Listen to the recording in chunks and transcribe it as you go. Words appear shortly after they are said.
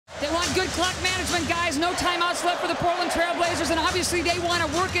good clock management, guys. No timeouts left for the Portland Trail Blazers, and obviously they want to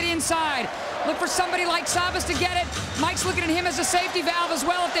work it inside. Look for somebody like Sabas to get it. Mike's looking at him as a safety valve as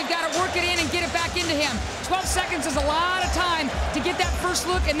well if they've got to work it in and get it back into him. 12 seconds is a lot of time to get that first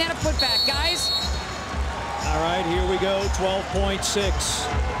look and then a putback, guys. All right, here we go, 12.6.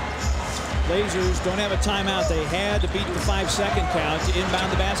 Blazers don't have a timeout. They had to beat the 5-second count to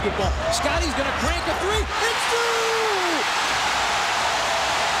inbound the basketball. Scottie's going to crank a three. It's through!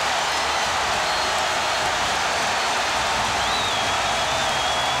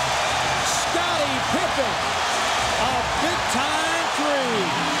 Scottie Pippen, a big-time three.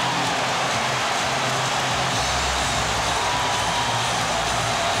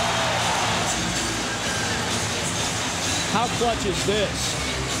 How clutch is this?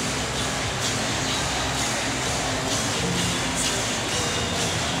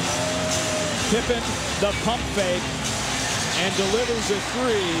 Pippen, the pump fake, and delivers a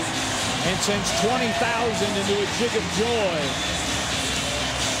three and sends 20,000 into a jig of joy.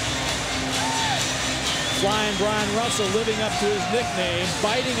 Flying Brian Russell living up to his nickname,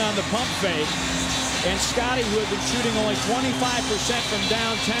 biting on the pump fake. And Scottie, who had been shooting only 25% from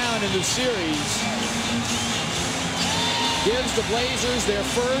downtown in the series, gives the Blazers their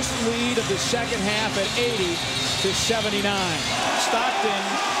first lead of the second half at 80-79. Stockton,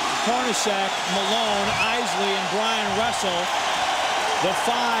 Hornacek, Malone, Isley, and Brian Russell, the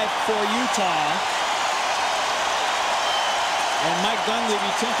 5 for Utah. And Mike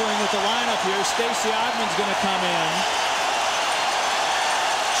Dunleavy tinkering with the lineup here. Stacey Ogman's going to come in.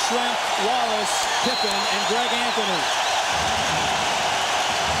 Schrempf, Wallace, Pippen, and Greg Anthony.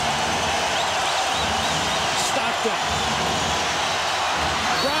 Stockton.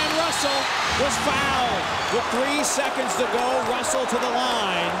 Brian Russell was fouled with 3 seconds to go. Russell to the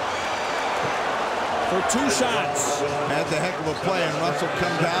line for 2 shots. That's a heck of a play, and Russell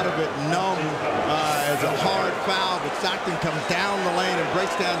comes out of it numb as a hard foul, but Stockton comes down the lane and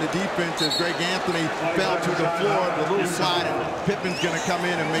breaks down the defense as Greg Anthony fell to the floor with a little slide, and Pippen's going to come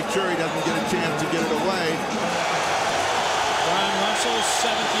in and make sure he doesn't get a chance to get it away. Brian Russell,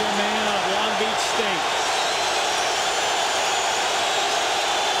 7th-year man out of Long Beach State.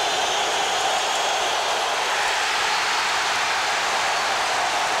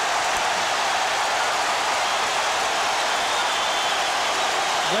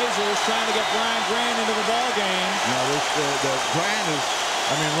 Blazers trying to get Brian Grant into the ball game. No, the Grant is,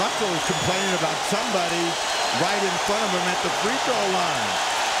 I mean, Russell is complaining about somebody right in front of him at the free throw line.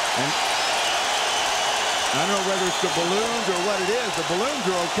 And I don't know whether it's the balloons or what it is. The balloons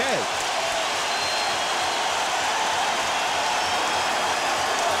are okay.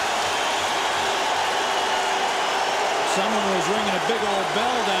 Someone was ringing a big old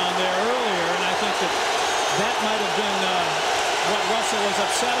bell down there earlier, and I think that might have been what Russell was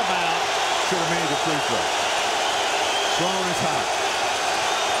upset about. Should have made the free throw. Throwing is hot.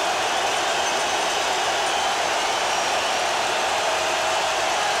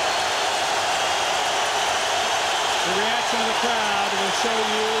 The reaction of the crowd will show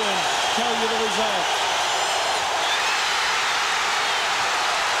you and tell you the result.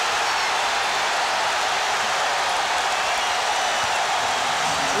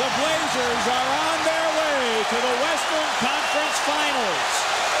 The Blazers are on their way to the Western Conference Finals.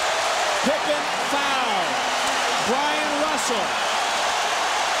 Pippen foul. Brian Russell,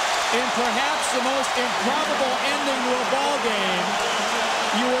 in perhaps the most improbable ending to a ball game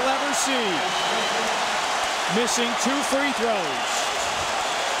you will ever see, missing 2 free throws.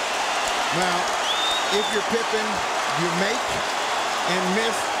 Now, if you're Pippen, you make and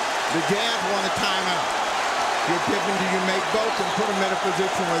miss. The Jazz want a timeout. If you're Pippen, do you make both and put them in a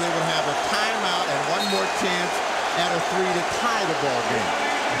position where they would have a timeout and one more chance at a 3 to tie the ball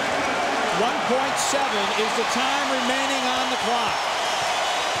game? 1.7 is the time remaining on the clock.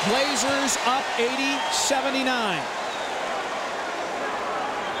 Blazers up 80-79.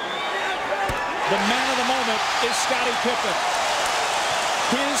 The man of the moment is Scottie Pippen.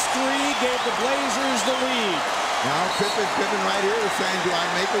 His 3 gave the Blazers the lead. Now Pippen right here is saying, do I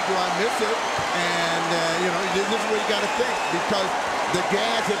make it, do I miss it? And, you know, this is what you got to think, because the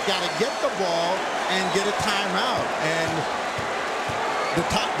Jazz have got to get the ball and get a timeout. And the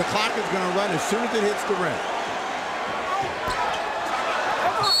clock is going to run as soon as it hits the rim.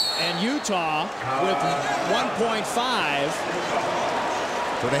 And Utah with 1.5.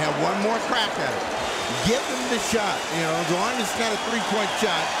 So they have one more crack at it. Give them the shot. You know, as long as it's not a 3-point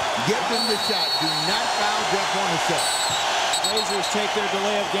shot, give them the shot. Do not foul Jeff Hornacek. Blazers take their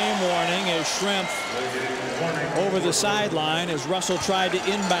delay of game warning as Schrempf over the sideline as Russell tried to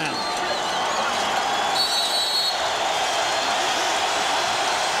inbound.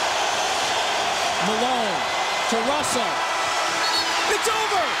 Malone to Russell. It's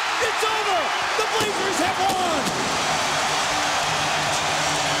over! It's over! The Blazers have won!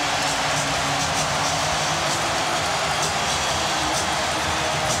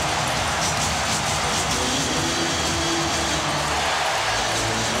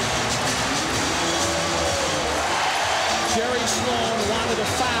 Jerry Sloan wanted a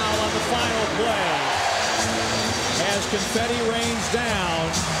foul on the final play. As confetti rains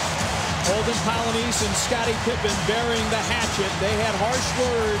down, Holden Polynice and Scottie Pippen burying the hatchet. They had harsh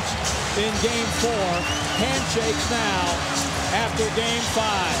words in Game 4. Handshakes now after Game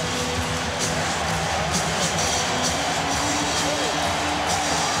 5.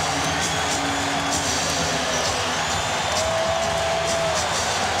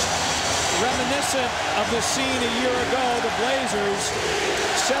 Reminiscent of the scene a year ago, the Blazers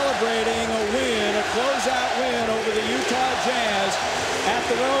celebrating a win, a closeout win over the Utah Jazz at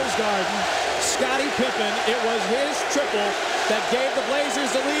the Rose Garden. Scottie Pippen, it was his triple that gave the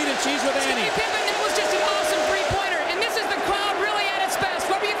Blazers the lead, and she's with Annie. Scottie Pippen, that was just an awesome three-pointer, and this is the crowd really at its best.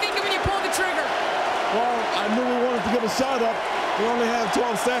 What were you thinking when you pulled the trigger? Well, I knew we wanted to get a shot up. We only had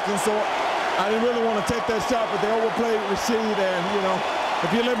 12 seconds, so I didn't really want to take that shot, but they overplayed Rashid, and, you know, if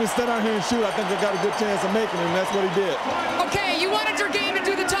you let me stand out here and shoot, I think I got a good chance of making it, and that's what he did. Okay, you wanted your game to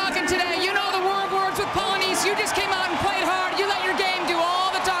do the talking today. You know the war of words with Polynice. You just came out and played hard. You let your game do all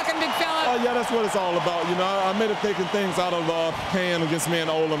the talking, big fella. Oh, yeah, that's what it's all about. You know, I may have taken things out of hand against me and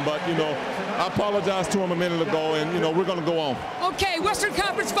Olin, but, you know, I apologized to him a minute ago, and, you know, we're going to go on. Okay, Western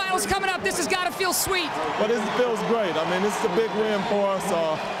Conference Finals coming up. This has got to feel sweet. But this feels great. I mean, this is a big win for us.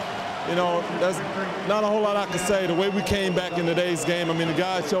 You know, there's not a whole lot I can say. The way we came back in today's game, I mean, the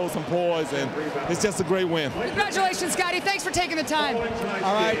guys showed some poise, and it's just a great win. Congratulations, Scottie. Thanks for taking the time.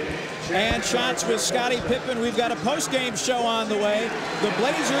 All right, and shots with Scottie Pippen. We've got a post-game show on the way. The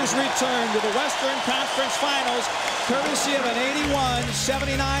Blazers return to the Western Conference Finals, courtesy of an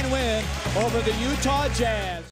 81-79 win over the Utah Jazz.